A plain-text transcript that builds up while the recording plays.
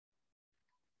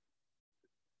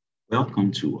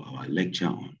Welcome to our lecture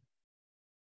on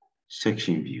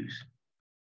section views.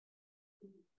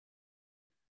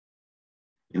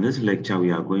 In this lecture,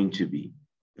 we are going to be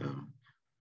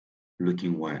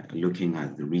looking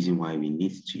at the reason why we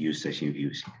need to use section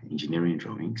views in engineering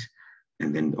drawings,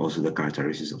 and then also the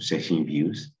characteristics of section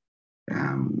views,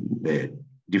 the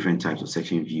different types of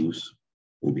section views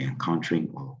we'll be encountering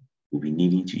or we'll be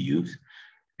needing to use,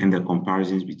 and the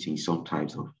comparisons between some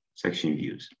types of section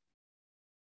views.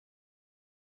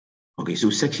 Okay, so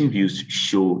section views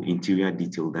show interior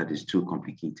detail that is too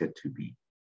complicated to be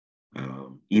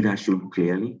either shown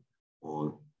clearly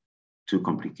or too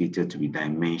complicated to be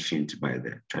dimensioned by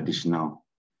the traditional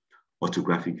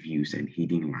orthographic views and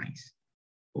hidden lines.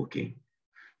 Okay,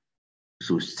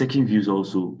 so section views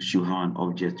also show how an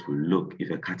object will look if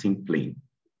a cutting plane,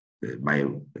 by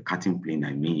a cutting plane,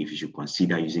 I mean if you should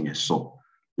consider using a saw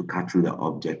to cut through the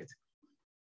object,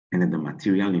 and then the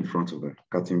material in front of the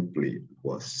cutting plane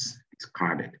is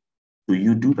carded. So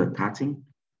you do the cutting,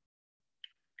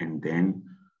 and then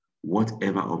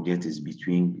whatever object is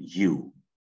between you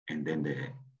and then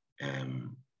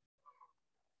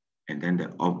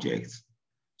the object.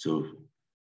 So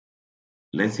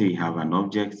let's say you have an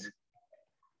object.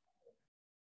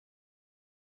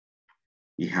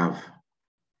 You have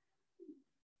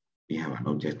an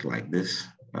object like this.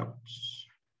 Oops.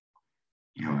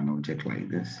 You have an object like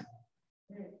this.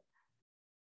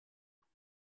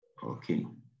 Okay.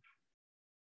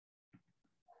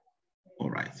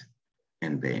 All right.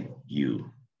 And then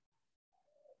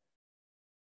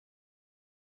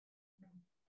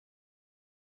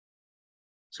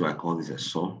so I call this a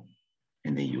saw,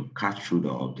 and then you cut through the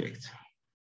object.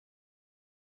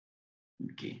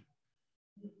 Okay.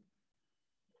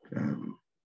 Let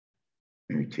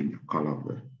me change the color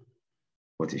of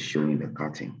what is showing the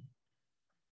cutting.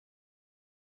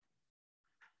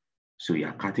 So you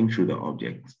are cutting through the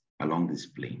object along this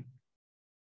plane.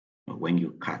 But when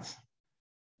you cut,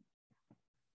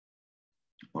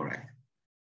 all right.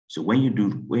 So when you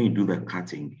do the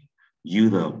cutting, you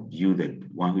the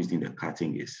one who's doing the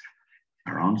cutting is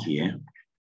around here.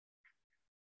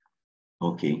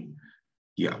 Okay,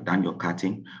 you have done your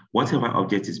cutting. Whatever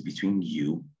object is between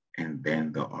you and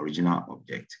then the original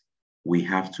object, we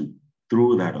have to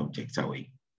throw that object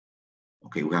away.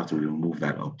 Okay, we have to remove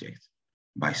that object.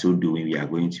 By so doing, we are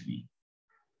going to be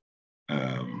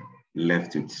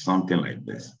left with something like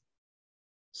this.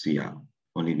 So you are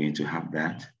only going to have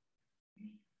that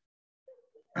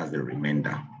as the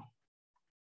remainder.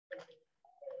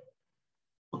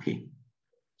 Okay,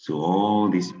 so all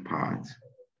these parts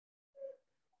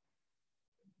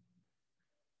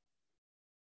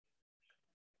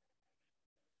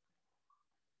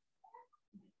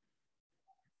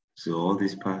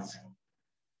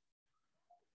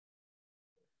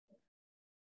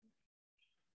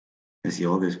you see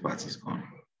all these parts is gone.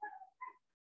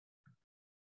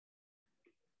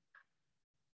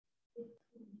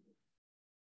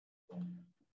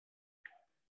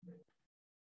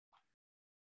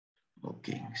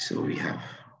 Okay, so we have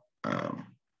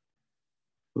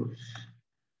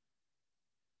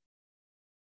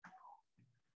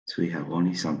so we have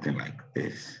only something like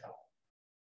this.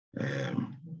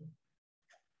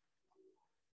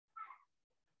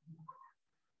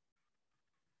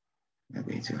 We're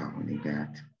going to have only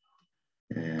that.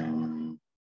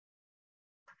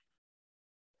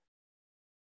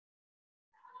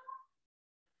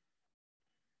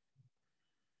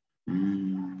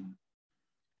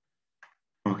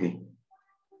 Okay,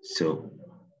 so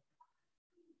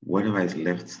whatever is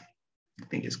left, I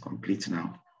think is complete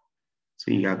now.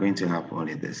 So you are going to have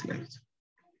only this left.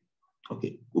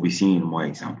 Okay, we'll be seeing more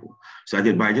example. So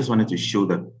I just wanted to show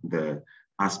the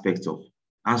aspect of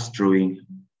us drawing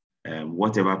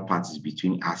whatever part is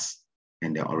between us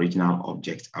and the original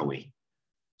object away,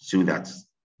 so that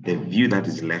the view that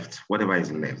is left, whatever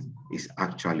is left, is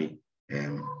actually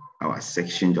our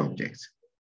sectioned object,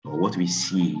 or what we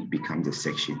see becomes a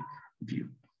section view.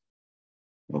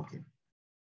 Okay.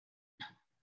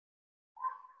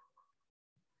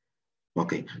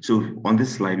 Okay, so on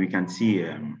this slide, we can see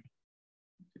a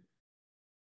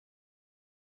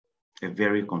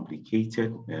very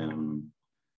complicated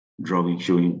drawing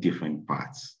showing different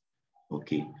parts.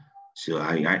 Okay, so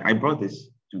I brought this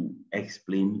to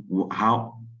explain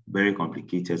how very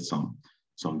complicated some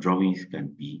drawings can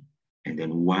be, and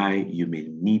then why you may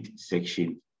need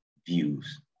section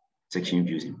views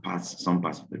in some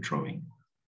parts of the drawing.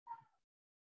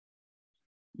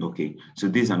 Okay, so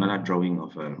this is another drawing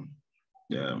of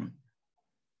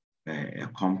a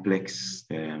complex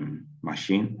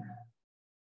machine.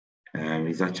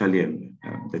 It's actually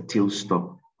the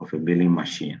tailstop of a milling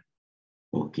machine.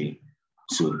 Okay,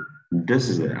 so this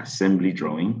is the assembly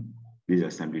drawing. This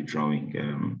is assembly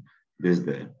drawing. This is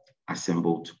the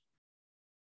assembled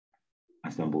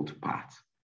part.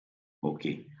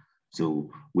 Okay,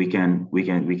 so we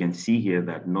can see here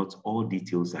that not all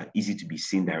details are easy to be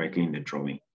seen directly in the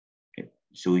drawing. Okay.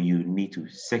 So you need to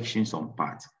section some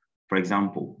parts. For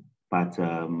example, part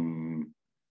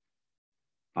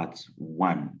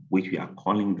 1, which we are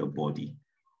calling the body.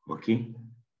 Okay,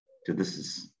 so this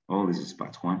is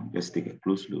part 1. Let's take a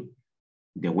close look.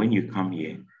 Then when you come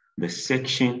here, the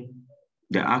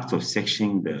act of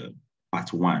sectioning the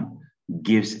part 1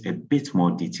 gives a bit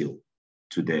more detail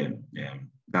to the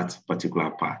that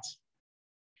particular part.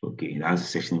 Okay, that's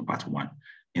sectioning part 1.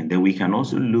 And then we can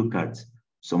also look at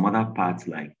some other parts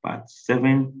like part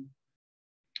 7,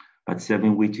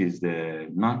 which is the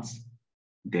nuts.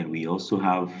 Then we also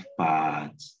have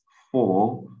part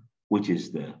 4, which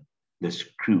is the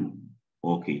screw.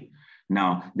 Okay.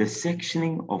 Now, the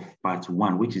sectioning of part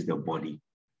 1, which is the body,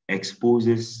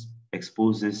 exposes a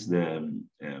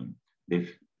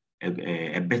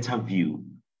better view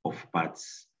of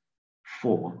parts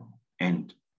 4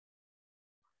 and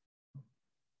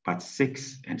part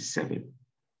 6 and 7.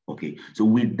 Okay. So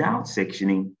without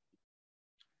sectioning,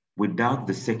 without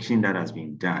the section that has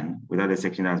been done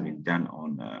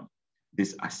on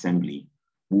this assembly,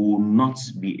 we will not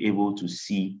be able to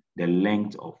see the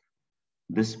length of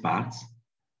this part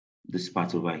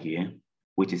over here,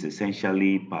 which is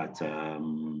essentially part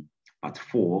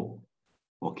 4,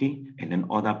 okay? And then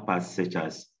other parts such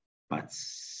as part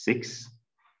 6.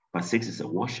 Part 6 is a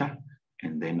washer,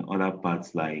 and then other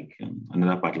parts like,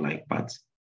 another part like part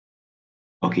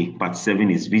 7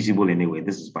 is visible anyway.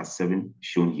 This is part 7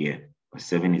 shown here. Part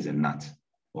 7 is a nut.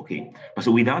 Okay, but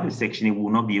so without the sectioning, we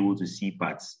will not be able to see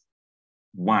part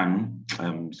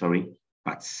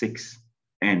 6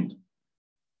 and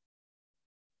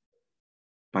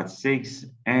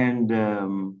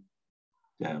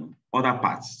other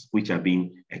parts which are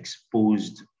being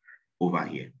exposed over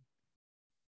here.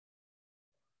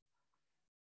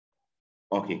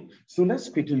 Okay, so let's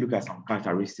quickly look at some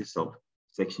characteristics of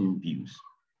section views.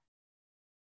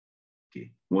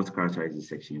 Okay, what characterizes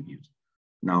section views?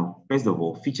 Now, first of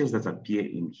all, features that appear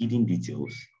in hidden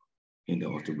details in the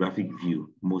orthographic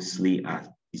view mostly are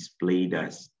displayed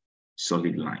as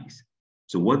solid lines.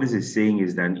 So what this is saying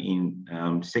is that in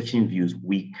section views,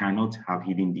 we cannot have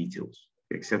hidden details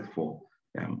except for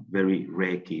very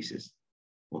rare cases.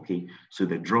 Okay, so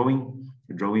the drawing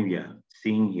we are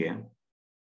seeing here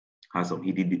has some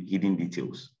hidden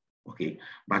details. Okay,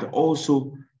 but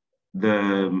also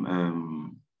the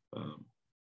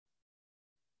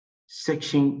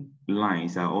section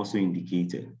lines are also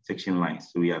indicated, section lines.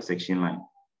 So we have section line,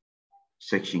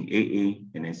 section AA,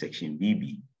 and then section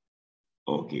BB.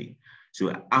 Okay,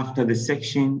 so after the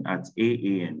section at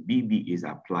AA and BB is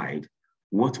applied,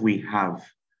 what we have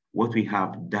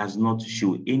does not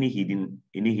show any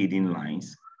hidden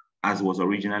lines, as was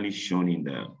originally shown in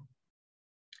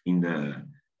the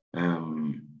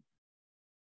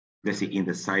let's say in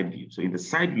the side view. So in the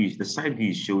side view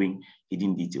is showing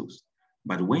hidden details.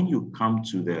 But when you come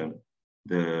to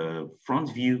the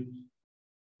front view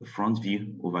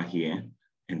over here,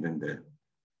 and then the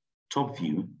top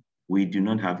view, we do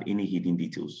not have any hidden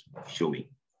details showing.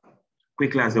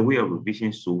 Quickly, as a way of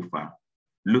revision so far,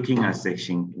 looking at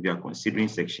section, we are considering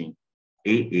section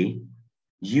AA,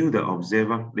 you the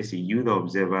observer, let's say you the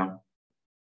observer,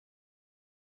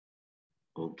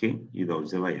 okay, you the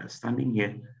observer, you're standing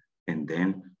here, and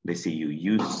then let's say you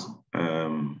use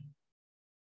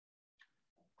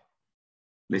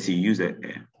let's say you use a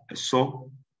saw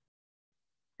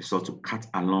to cut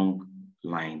along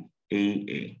line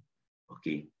AA.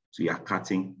 Okay, so you are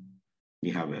cutting,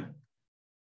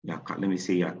 let me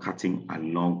say you are cutting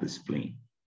along this plane.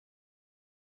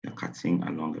 You're cutting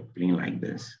along a plane like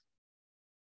this.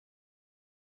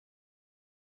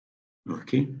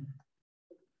 Okay,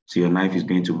 so your knife is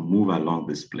going to move along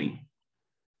this plane.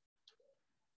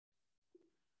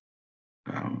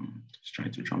 Just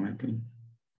trying to draw my plane.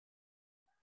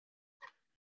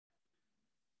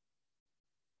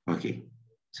 Okay,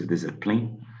 so there's a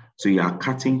plane. So you are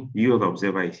cutting, you the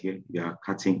observer is here, you are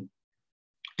cutting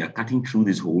through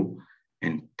this hole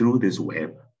and through this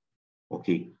web,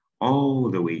 okay, all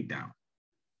the way down.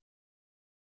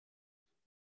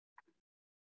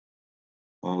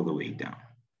 All the way down.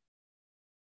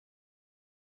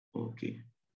 Okay.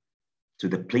 So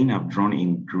the plane I've drawn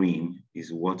in green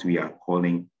is what we are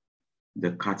calling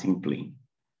the cutting plane.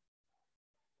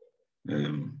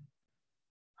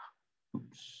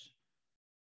 Oops.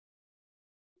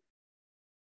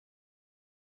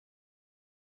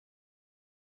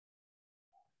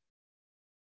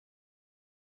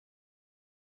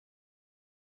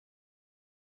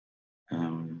 Let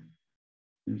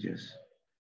me just,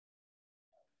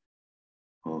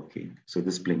 okay, so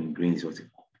this plane in green is what we're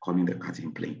calling the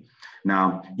cutting plane.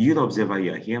 Now, you the observer,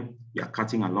 you are here, you are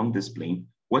cutting along this plane.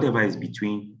 Whatever is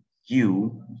between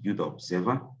you the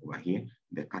observer over here,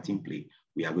 the cutting plane,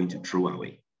 we are going to throw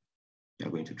away. We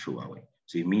are going to throw away.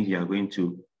 So it means you are going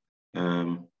to,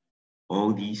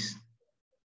 all these,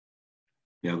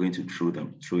 we are going to throw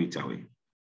it away.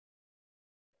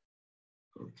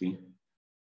 Okay.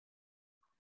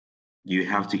 You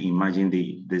have to imagine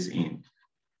this in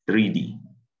 3D.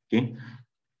 Okay.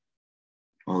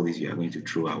 All these you are going to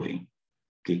throw away.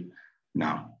 Okay.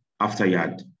 Now, after you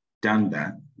had done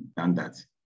that,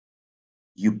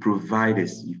 you provide a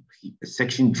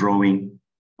section drawing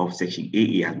of section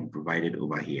AA has been provided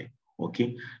over here.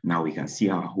 Okay. Now we can see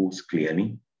our holes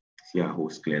clearly.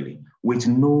 With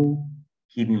no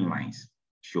hidden lines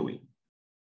showing.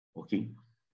 Okay.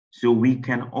 So we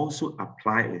can also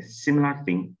apply a similar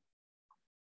thing.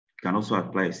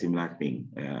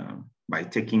 By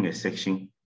taking a section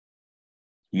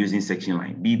using section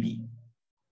line BB.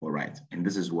 All right, and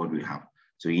this is what we have.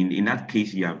 So in that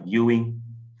case, you are viewing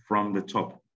from the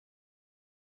top.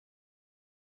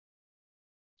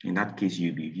 In that case,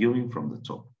 you'll be viewing from the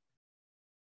top.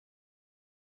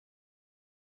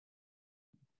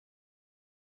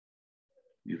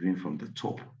 Viewing from the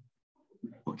top.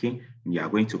 Okay, and you are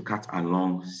going to cut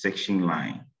along section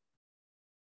line.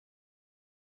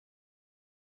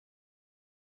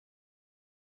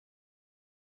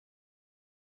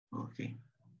 Okay.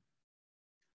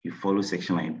 You follow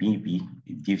section line BB,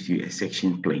 it gives you a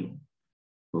section plane.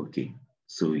 Okay,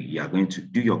 so you are going to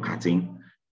do your cutting.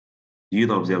 You,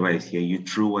 the observer, is here. You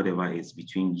throw whatever is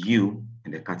between you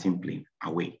and the cutting plane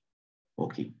away.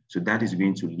 Okay, so that is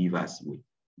going to leave us with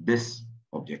this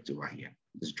object over here,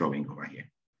 this drawing over here.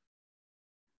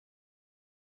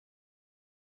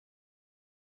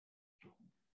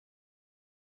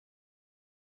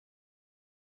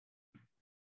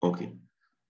 Okay.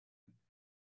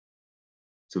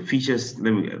 So features,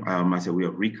 let me, as a way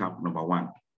of recap, number one,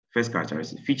 first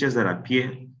characteristic, features that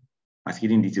appear as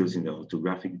hidden details in the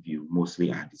orthographic view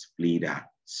mostly are displayed as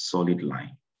solid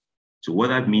line. So what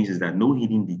that means is that no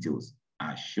hidden details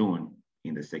are shown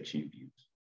in the section views.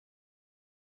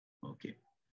 Okay.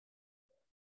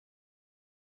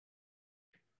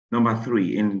 Number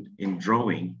three, in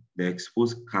drawing, the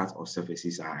exposed cuts or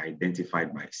surfaces are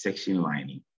identified by section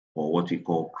lining, or what we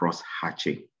call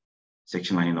cross-hatching,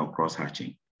 section lining or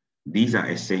cross-hatching. These are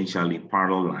essentially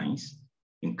parallel lines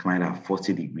inclined at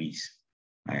 40 degrees,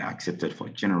 are accepted for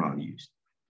general use.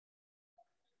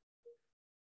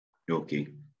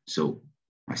 Okay, so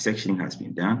my sectioning has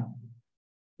been done.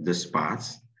 This part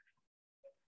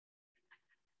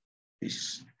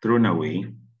is thrown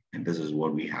away, and this is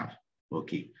what we have.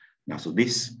 Okay, now so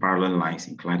these parallel lines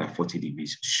inclined at 40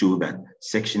 degrees show that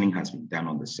sectioning has been done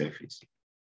on the surface.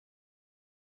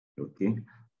 Okay,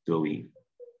 so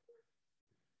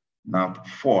now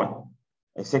fourth,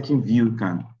 a section view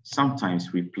can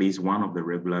sometimes replace one of the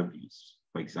regular views.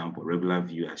 For example, regular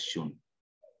view as shown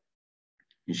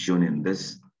is shown in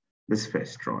this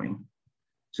first drawing.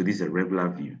 So this is a regular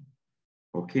view.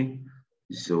 Okay,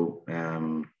 so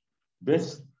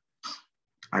this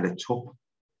at the top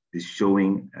is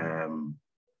showing,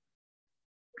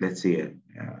 let's say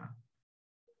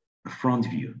a front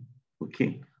view,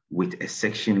 okay, with a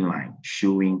section line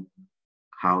showing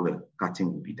how the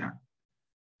cutting will be done.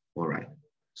 All right,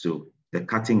 so the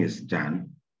cutting is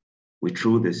done. We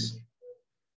throw this,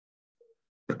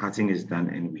 the cutting is done,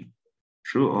 and we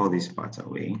throw all these parts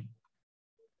away.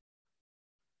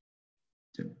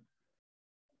 So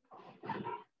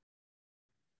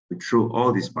we throw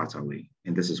all these parts away,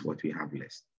 and this is what we have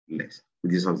left. This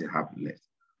is what we have left.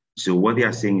 So what they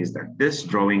are saying is that this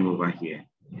drawing over here,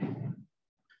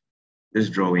 this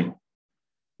drawing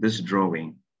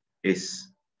is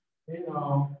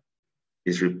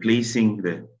replacing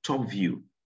the top view,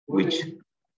 which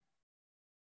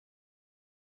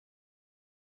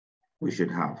we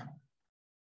should have.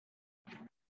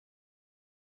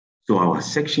 So our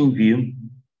section view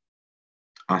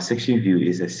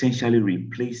is essentially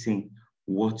replacing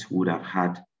what would have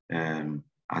had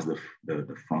as the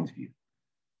front view.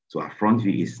 So our front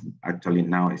view is actually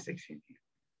now a section view.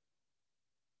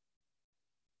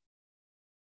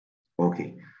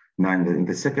 Okay, now in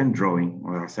the second drawing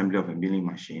or assembly of a milling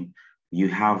machine, you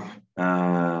have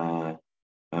the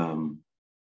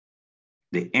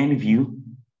end view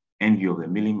of the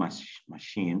milling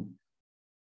machine,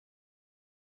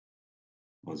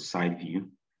 or side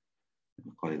view.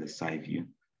 We call it the side view.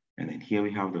 And then here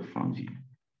we have the front view.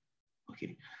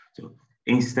 Okay, so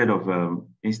instead of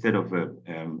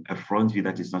a front view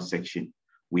that is not sectioned,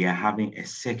 we are having a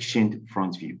sectioned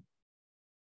front view.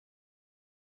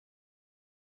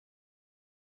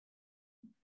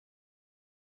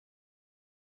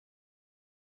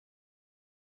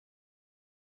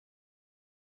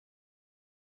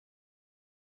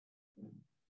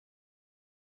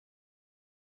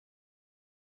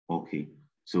 Okay,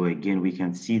 so again, we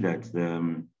can see that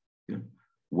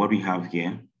what we have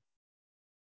here,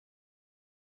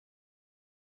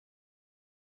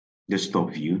 the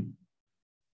top view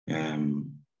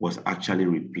was actually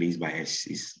replaced by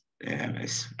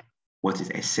what is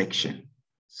a section.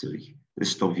 So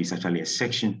this top view is actually a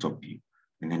section top view,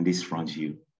 and then this front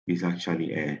view is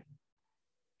actually a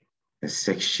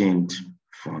sectioned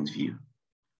front view.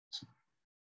 So,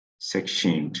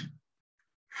 sectioned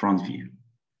front view.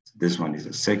 So this one is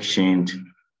a sectioned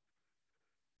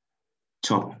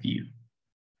top view.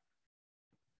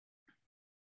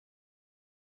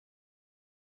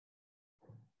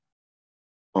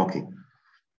 Okay.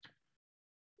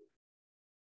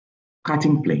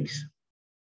 Cutting planes.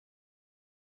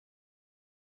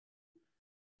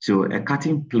 So a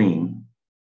cutting plane,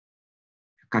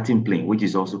 which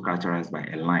is also characterized by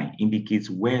a line, indicates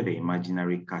where the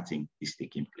imaginary cutting is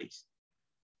taking place.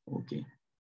 Okay.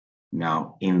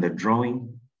 Now, in this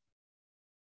drawing,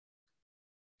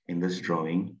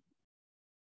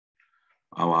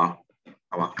 our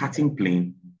cutting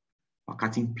plane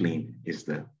is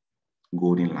the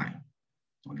golden line,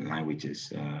 or the line which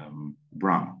is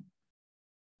brown.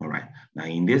 All right. Now,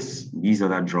 in these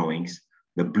other drawings,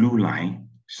 the blue line,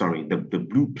 sorry, the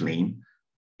blue plane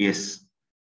is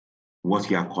what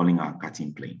we are calling our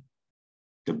cutting plane.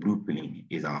 The blue plane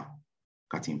is our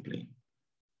cutting plane.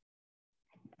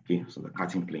 Okay, so the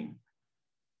cutting plane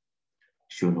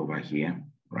shown over here,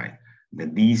 right?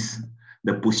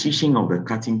 The position of the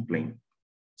cutting plane,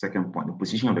 second point, the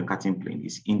position of the cutting plane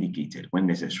is indicated when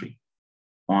necessary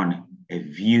on a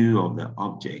view of the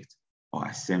object or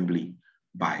assembly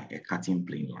by a cutting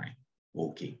plane line.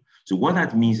 Okay, so what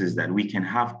that means is that we can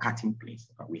have cutting planes.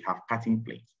 We have cutting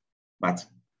planes, but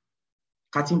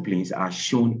cutting planes are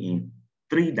shown in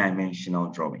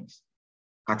three-dimensional drawings.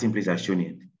 Cutting planes are shown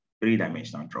in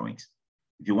three-dimensional drawings.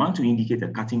 If you want to indicate a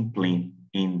cutting plane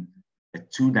in a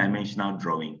two-dimensional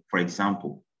drawing, for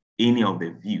example, any of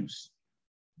your views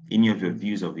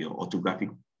of your orthographic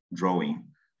drawing,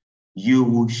 you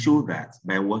will show that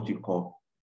by what you call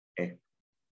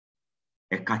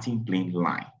a cutting plane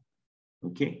line.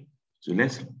 Okay, so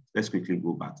let's quickly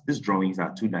go back. These drawings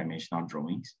are two-dimensional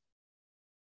drawings.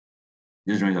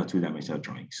 These drawings are two-dimensional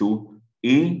drawings. So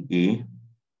AA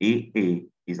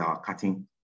is our cutting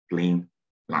plane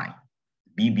line.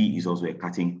 BB is also a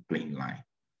cutting plane line.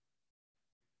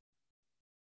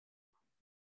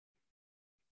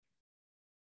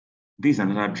 This is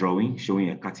another drawing showing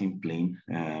a cutting plane.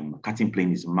 Cutting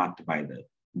plane is marked by the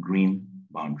green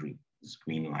boundary, this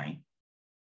green line.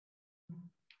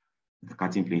 The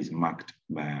cutting plane is marked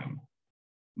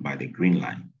by the green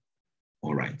line.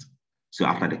 All right. So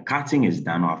after the cutting is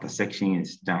done, or after sectioning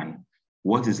is done,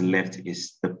 what is left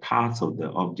is the parts of the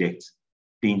object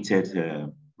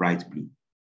painted bright blue.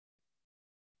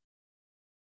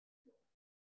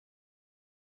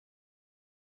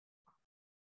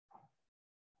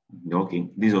 Okay,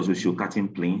 these also show cutting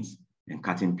planes and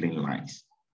cutting plane lines.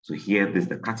 So here, this is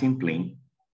the cutting plane,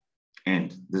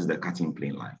 and this is the cutting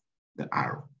plane line, the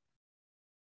arrow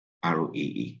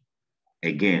AA.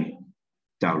 Again,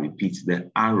 I'll repeat,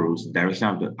 the arrows, direction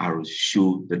of the arrows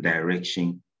show the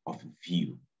direction of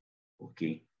view.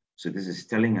 Okay, so this is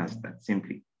telling us that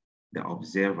simply the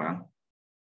observer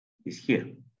is here.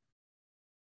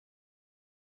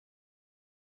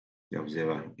 The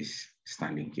observer is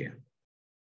standing here.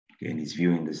 Okay, and is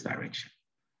viewing this direction.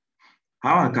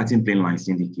 How are cutting plane lines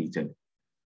indicated?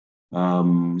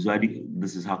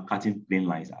 This is how cutting plane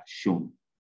lines are shown.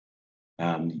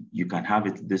 You can have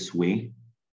it this way,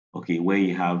 okay, where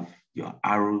you have your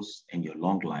arrows and your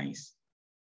long lines,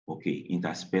 okay,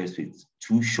 interspersed with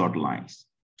two short lines.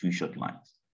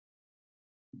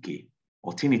 Okay,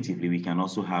 alternatively, we can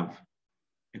also have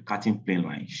a cutting plane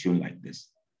line shown like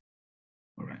this,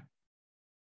 all right.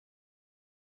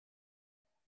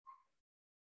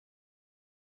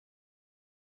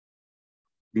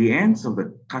 The ends of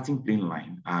the cutting plane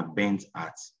line are bent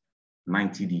at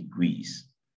 90 degrees.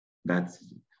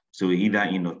 So either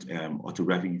in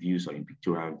orthographic views or in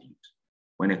pictorial views.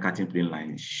 When a cutting plane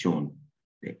line is shown,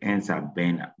 the ends are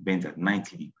bent at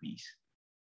 90 degrees.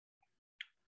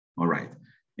 All right,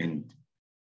 and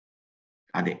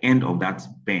at the end of that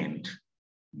bend,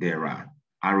 there are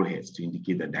arrowheads to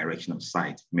indicate the direction of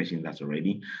sight, mentioned that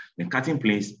already. The cutting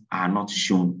planes are not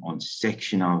shown on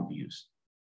sectional views.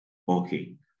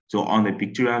 Okay, so on the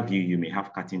pictorial view, you may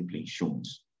have cutting planes shown.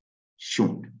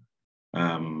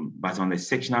 But on the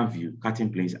sectional view,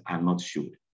 cutting planes are not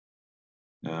shown.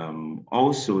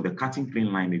 Also, the cutting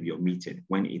plane line may be omitted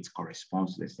when it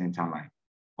corresponds to the center line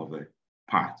of a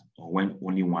part, or when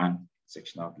only one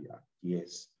sectional view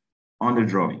appears on the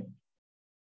drawing.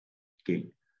 Okay.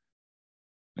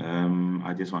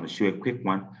 I just want to show a quick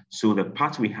one. So the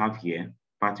part we have here,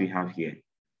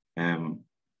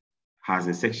 has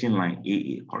a section line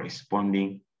AA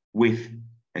corresponding with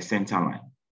a center line.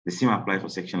 The same applies for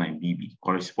section line BB.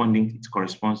 It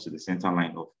corresponds to the center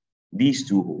line of these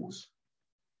two holes.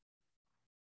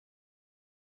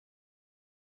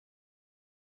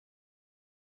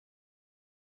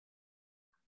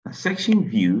 Now, section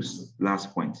views,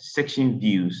 last point, section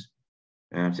views,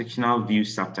 sectional view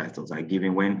subtitles are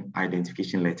given when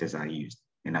identification letters are used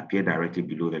and appear directly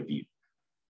below the view.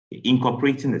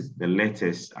 Incorporating the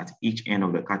letters at each end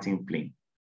of the cutting plane.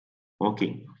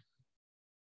 Okay.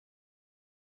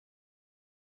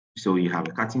 So you have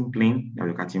a cutting plane, Let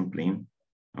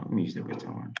me use the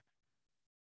better one.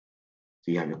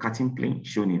 So you have your cutting plane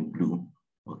shown in blue.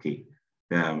 Okay.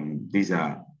 These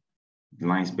are the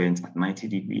lines bent at 90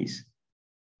 degrees.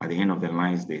 At the end of the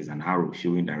lines, there's an arrow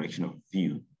showing direction of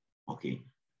view. Okay.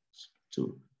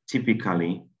 So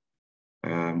typically,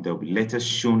 there'll be letters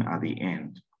shown at the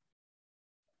end.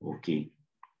 Okay,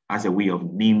 as a way of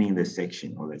naming the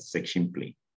section or the section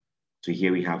plane. So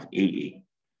here we have AA.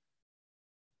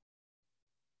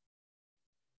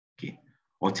 Okay,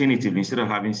 alternatively, instead of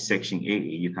having section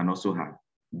AA, you can also have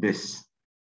this.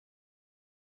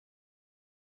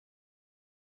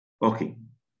 Okay,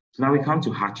 so now we come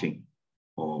to hatching,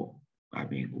 or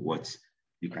what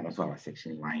you can also have a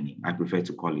section lining. I prefer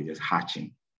to call it as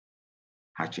hatching.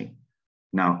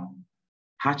 Now,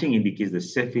 hatching indicates the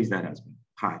surface that has been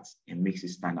cut and makes it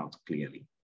stand out clearly.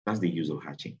 That's the use of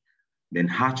hatching. Then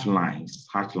hatch lines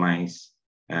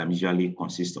usually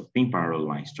consist of thin parallel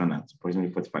lines drawn at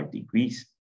approximately 45 degrees.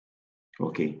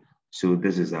 Okay, so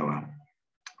this is our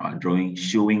drawing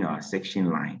showing our section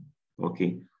line.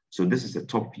 Okay, so this is the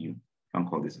top view. I can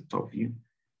call this a top view.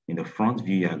 In the front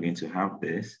view, you are going to have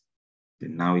this.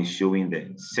 Then now it's showing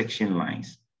the section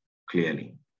lines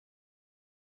clearly.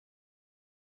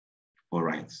 All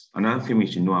right. Another thing we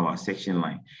should know about section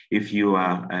line: if you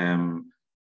are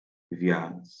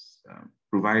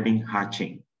providing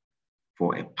hatching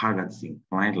for a part that's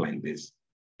inclined like this,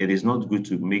 it is not good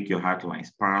to make your hatch lines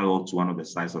parallel to one of the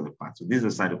sides of the part. So this is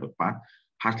the side of the part.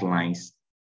 Hatch lines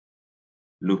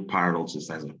look parallel to the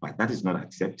sides of the part. That is not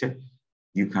accepted.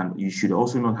 You should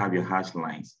also not have your hatch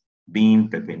lines being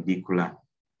perpendicular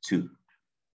to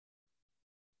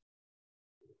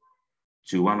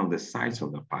one of the sides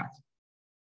of the part.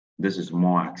 This is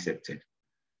more accepted.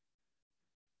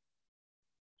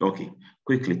 Okay,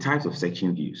 quickly, types of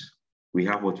section views. We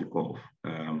have what we call,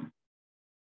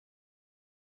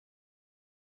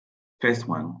 first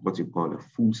one, what we call a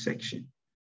full section.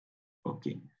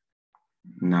 Okay,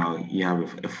 now you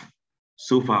have,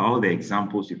 so far all the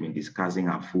examples we've been discussing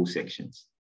are full sections.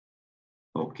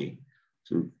 Okay,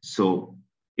 so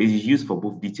it is used for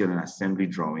both detail and assembly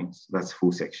drawings, that's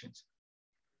full sections.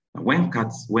 When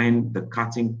the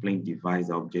cutting plane divides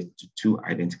the object to two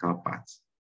identical parts,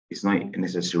 it's not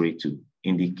necessary to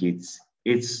indicate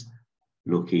its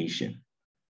location.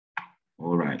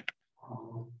 All right.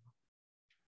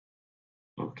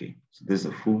 Okay, so this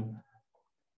is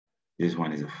this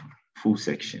one is a full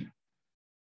section.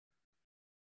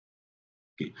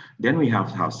 Okay, then we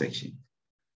have half section.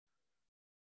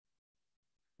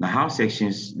 Now half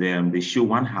sections, they show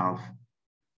one half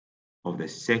of the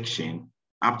section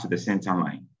up to the center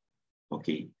line,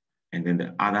 okay? And then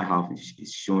the other half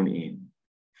is shown in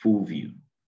full view.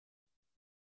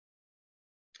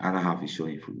 Other half is shown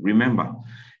in full. Remember,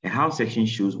 a half section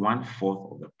shows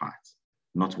 1/4 of the part,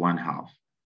 not 1/2.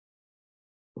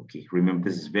 Okay, remember,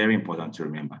 this is very important to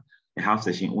remember. A half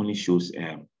section only shows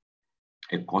a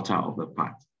quarter of the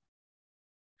part.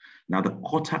 Now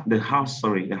the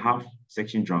half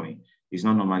section drawing is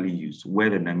not normally used where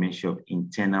the dimension of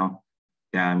internal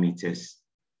diameters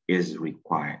is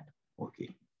required.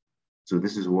 Okay, so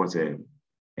this is what a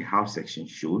half section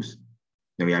shows.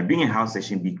 Now we are doing a half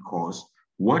section because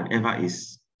whatever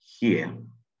is here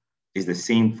is the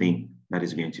same thing that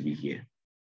is going to be here.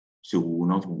 So we will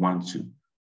not want to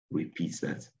repeat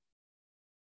that.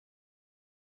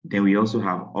 Then we also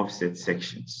have offset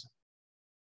sections.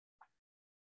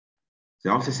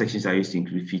 The offset sections are used to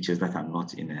include features that are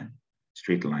not in a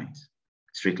straight line,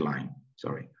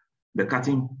 sorry. The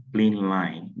cutting plane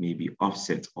line may be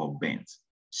offset or bent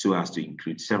so as to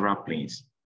include several planes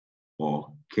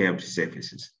or curved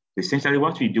surfaces. Essentially,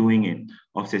 what we're doing in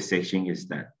offset section is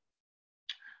that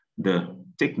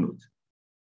take note,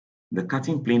 the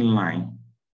cutting plane line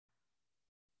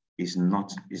is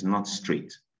not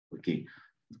straight. Okay,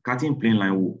 the cutting plane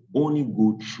line will only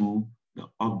go through the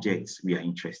objects we are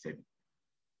interested in.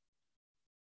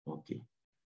 Okay.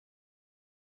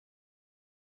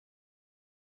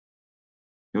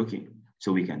 Okay,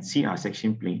 so we can see our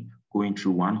section plane going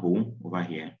through one hole over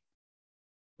here.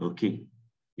 Okay,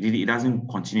 it doesn't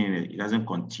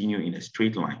continue in a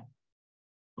straight line.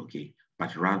 Okay,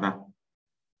 but rather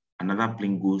another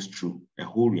plane goes through a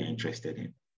hole we are interested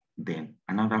in, then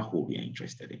another hole we are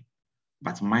interested in.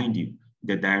 But mind you,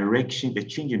 the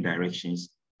change in directions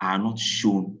are not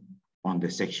shown on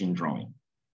the section drawing.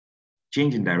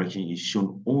 Change in direction is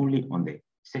shown only on the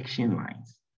section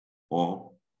lines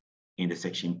or in the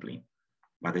section plane.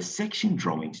 But the section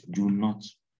drawings do not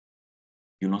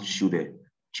show the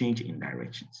change in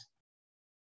directions.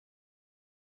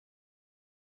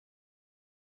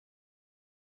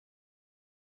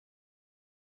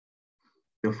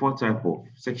 The fourth type of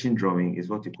section drawing is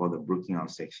what we call the broken out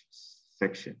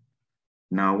section.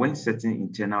 Now, when certain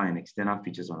internal and external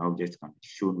features on objects can be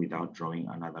shown without drawing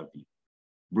another view,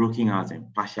 broken out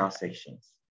and partial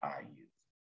sections are used.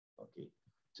 Okay,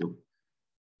 so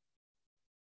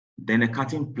then a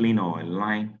cutting plane or a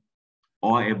line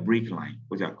or a break line,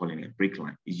 what we are calling a break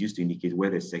line, is used to indicate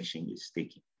where the section is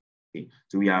taken. Okay,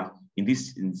 so we are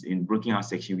in breaking out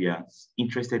section, we are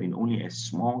interested in only a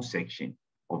small section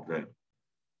of the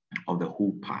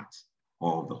whole part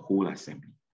or of the whole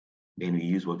assembly. Then we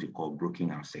use what we call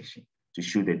broken out section to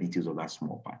show the details of that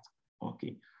small part.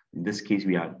 Okay, in this case,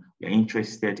 we are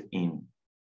interested in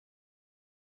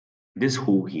this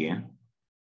hole here,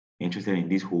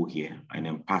 and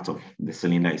then part of the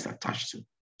cylinder is attached to.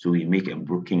 So we make a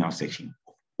broken out section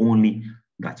of only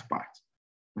that part.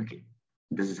 Okay,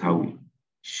 this is how we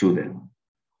show the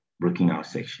broken out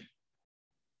section.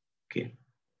 Okay.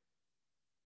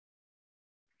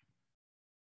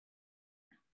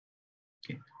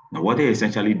 Okay. Now, what they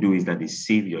essentially do is that they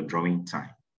save your drawing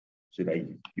time, so that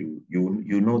you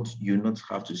not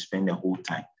have to spend the whole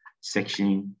time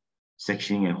sectioning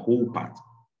a whole part.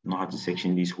 Not have to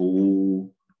section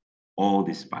all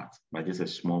this part, but just a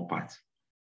small part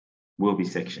will be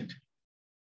sectioned.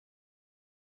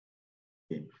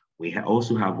 Okay. We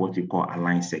also have what we call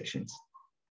aligned sections.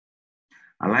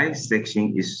 Aligned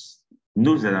section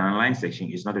note that an aligned section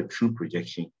is not a true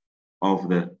projection of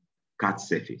the cut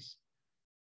surface.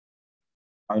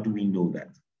 How do we know that?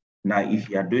 Now, if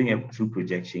you are doing a true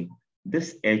projection,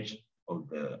 this edge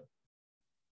of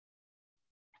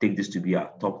take this to be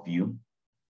our top view.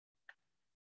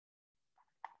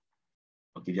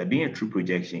 Okay, if you're doing a true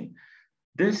projection,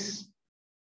 this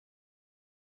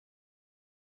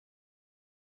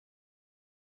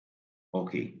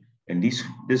okay, and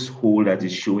this hole that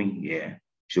is showing here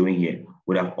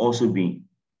would have also been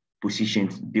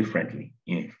positioned differently.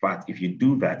 In fact, if you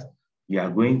do that, you are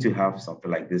going to have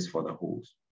something like this for the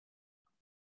holes.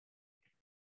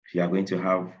 You are going to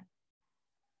have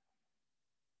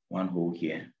one hole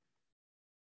here,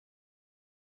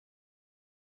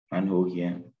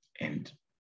 and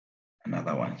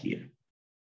another one here.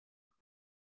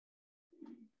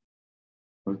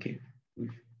 Okay, with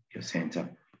your center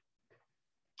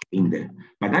in there.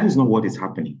 But that is not what is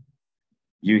happening.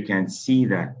 You can see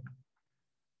that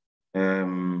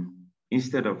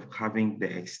instead of having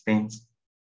the extent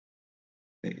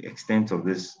of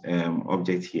this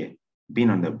object here being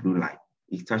on the blue line,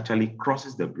 it actually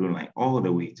crosses the blue line all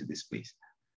the way to this place.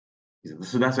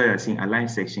 So that's why I'm saying a line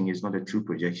section is not a true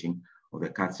projection of the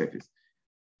cut surface.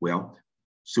 Well,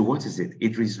 so what is it?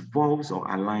 It revolves or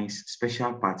aligns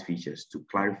special part features to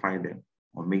clarify them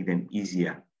or make them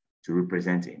easier to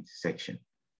represent in section.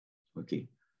 Okay,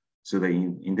 so that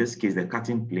in this case, the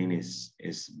cutting plane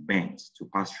is bent to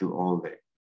pass through all the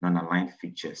non-aligned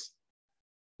features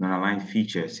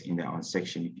in the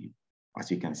on-section view. As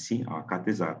you can see,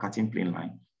 this is our cutting plane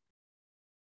line,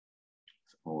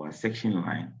 or a section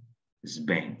line is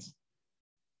bent.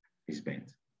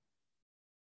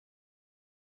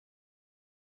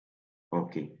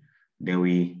 Okay, then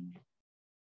we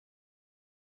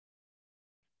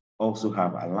also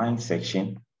have a line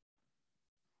section.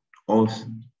 Also,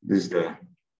 this is the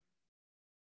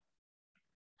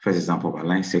first example of a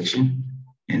line section,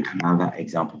 and another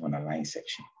example of an aligned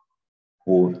section.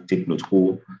 Take note,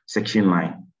 whole section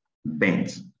line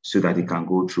bent so that it can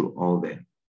go through all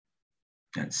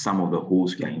some of the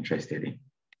holes we are interested in.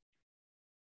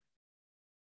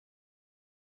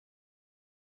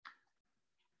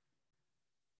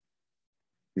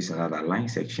 This is another line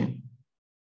section.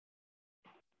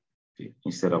 Okay.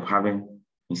 Instead of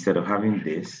having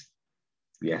this,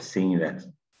 we are saying that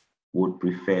we would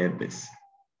prefer this.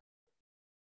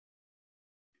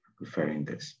 Preferring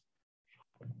this.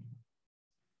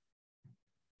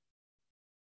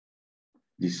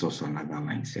 This is also another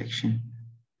line section.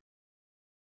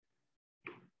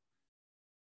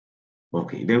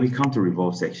 Okay, then we come to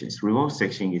revolve sections. Revolve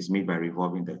section is made by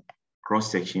revolving the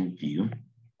cross-section view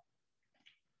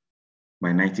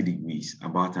by 90 degrees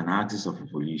about an axis of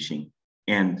revolution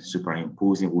and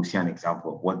superimposing, we'll see an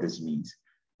example of what this means,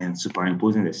 and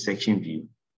superimposing the section view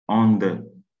on the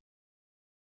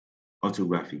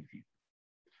orthographic view.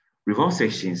 Revolve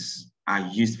sections are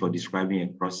used for describing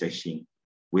a cross-section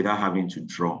without having to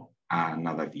draw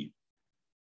another view.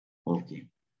 Okay,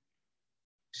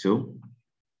 so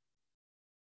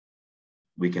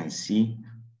we can see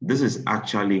this is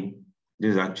actually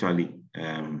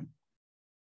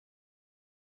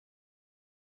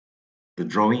the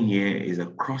drawing here is a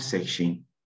cross section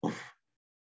of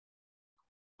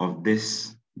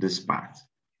this part.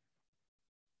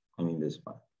 I mean this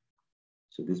part.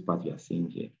 So this part you are seeing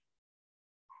here.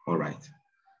 All right.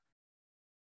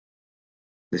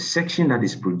 The section that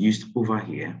is produced over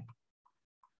here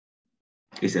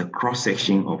is a cross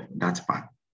section of that part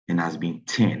and has been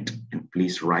turned and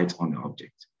placed right on the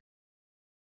object.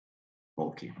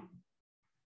 Okay.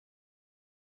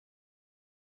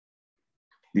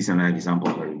 This is another example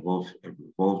of a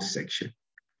revolved section.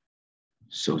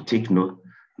 So take note,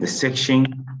 the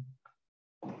section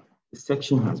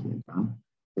has been done.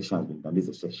 This is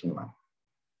a section line.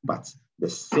 But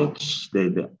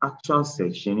the actual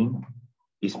sectioning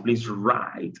is placed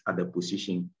right at the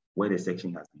position where the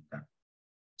section has been done.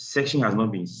 Section has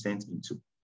not been sent into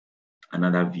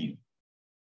another view.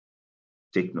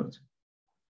 Take note.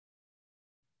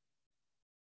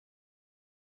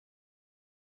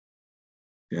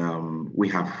 We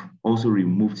have also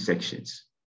removed sections.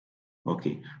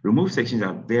 Okay, removed sections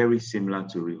are very similar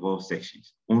to revolved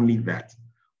sections, only that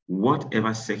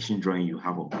whatever section drawing you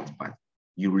have of that part,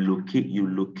 you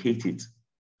locate it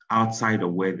outside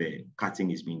of where the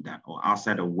cutting is being done or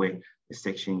outside of where the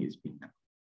section is being done.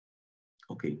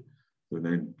 Okay, so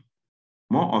then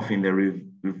more often the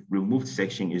removed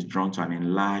section is drawn to an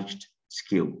enlarged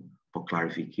scale for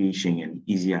clarification and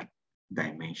easier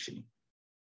dimensioning.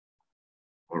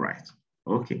 All right,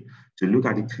 okay, to look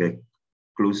at it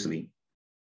closely.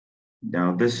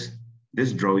 Now this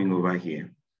drawing over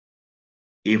here,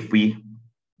 if we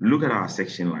look at our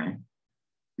section line,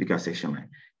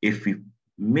 if we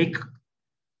make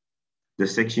the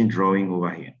section drawing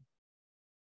over here,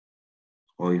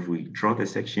 or if we draw the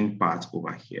section part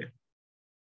over here,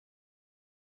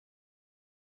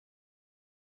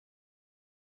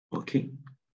 okay,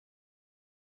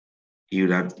 it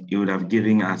would have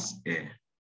given us a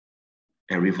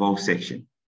revolved section.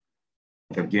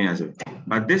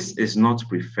 But this is not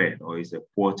preferred or is a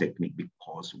poor technique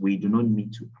because we do not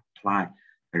need to apply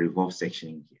a revolved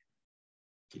section here.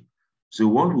 Okay. So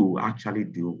what we will actually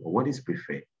do, or what is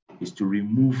preferred, is to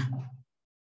remove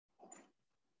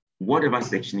whatever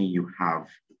sectioning you have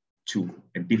to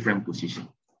a different position.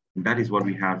 And that is what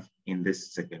we have in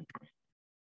this second point.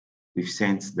 We've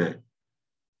sent the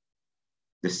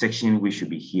section which should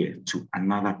be here to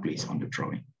another place on the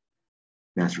drawing.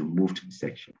 That's removed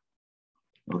section.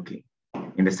 Okay,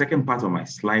 in the second part of my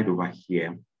slide over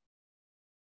here,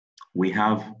 we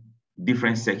have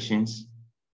different sections,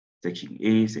 section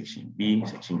A, section B,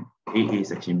 section AA,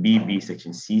 section BB,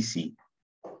 section CC,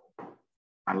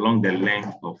 along the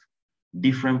length of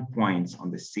different points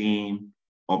on the same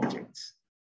objects.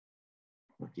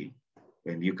 Okay,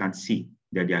 and you can see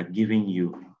that they are giving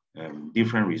you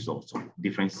different results of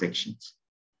different sections.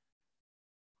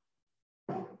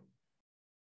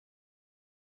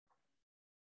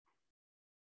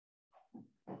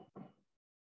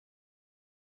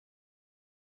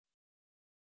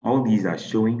 All these are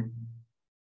showing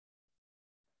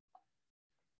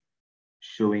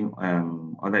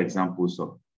other examples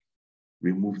of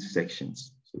removed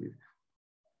sections. So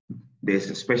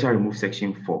there's a special removed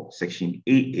section for section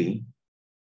AA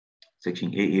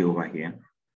over here.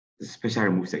 There's a special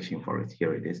removed section for it.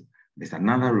 Here it is. There's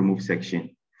another removed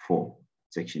section for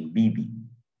section BB.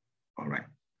 All right.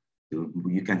 So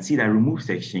you can see that removed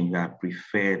sections are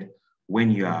preferred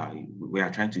when we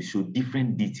are trying to show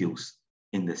different details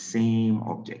in the same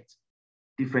object.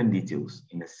 Different details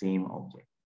in the same object.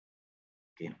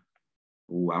 Okay.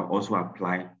 We will also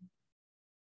apply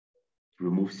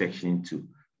remove section to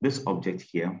this object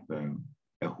here,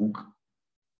 a hook.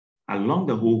 Along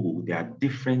the whole hook, there are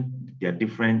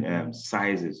different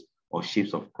sizes or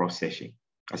shapes of cross section.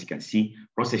 As you can see,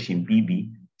 cross-section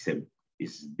BB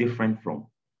is different from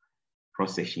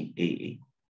cross-section AA.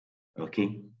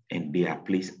 Okay, and they are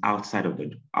placed outside of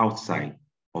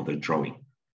the drawing.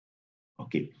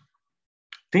 Okay,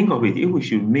 think of it, if we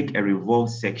should make a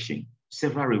revolved section,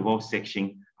 several revolved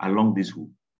sections along this hook,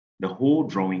 the whole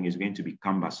drawing is going to be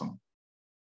cumbersome.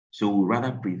 So we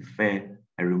rather prefer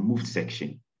a removed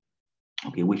section,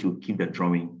 okay, which will keep the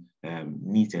drawing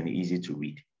neat and easy to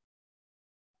read.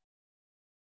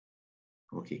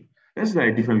 Okay, let's look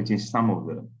at the difference between some of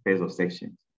the pairs of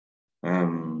sections.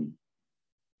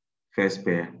 First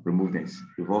pair, removed and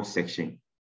revolved section.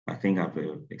 I think I've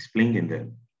explained in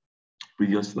the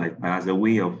previous slide, but as a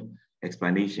way of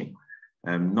explanation,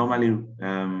 normally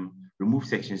removed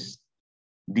sections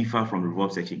differ from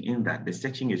revolved section in that the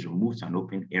section is removed to an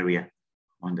open area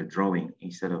on the drawing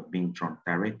instead of being drawn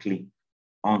directly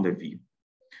on the view.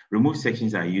 Removed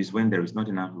sections are used when there is not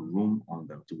enough room on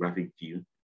the orthographic view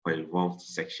for a revolved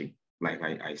section. Like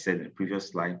I said in the previous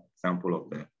slide, example of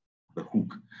the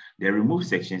hook. The removed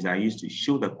sections are used to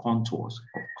show the contours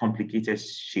of complicated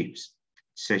shapes,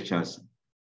 such as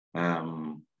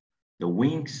the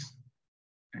wings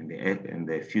and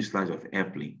the fuselage of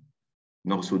airplane,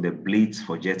 and also the blades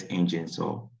for jet engines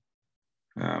or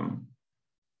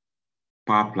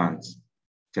power plants,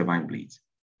 turbine blades,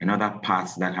 and other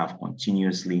parts that have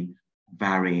continuously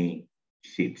varying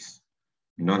shapes.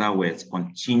 In other words,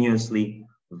 continuously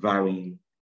varying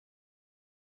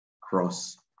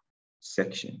cross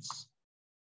sections.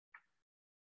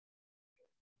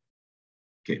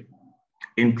 Okay,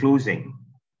 in closing,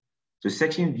 so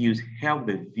section views help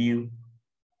the view,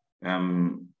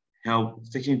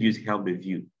 section views help the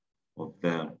view of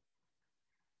the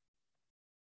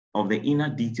inner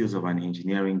details of an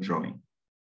engineering drawing.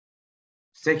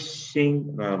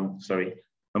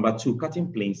 Number 2,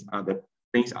 cutting planes are the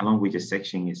planes along which a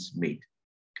section is made.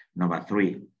 Number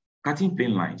 3, cutting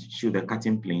plane lines show the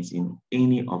cutting planes in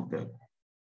any of the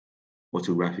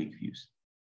orthographic views.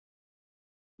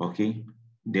 Okay,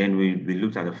 then we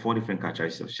looked at the 4 different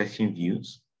characteristics of section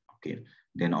views. Okay,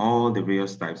 then all the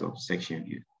various types of section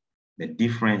views, the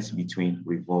difference between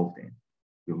revolved and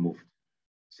removed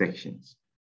sections.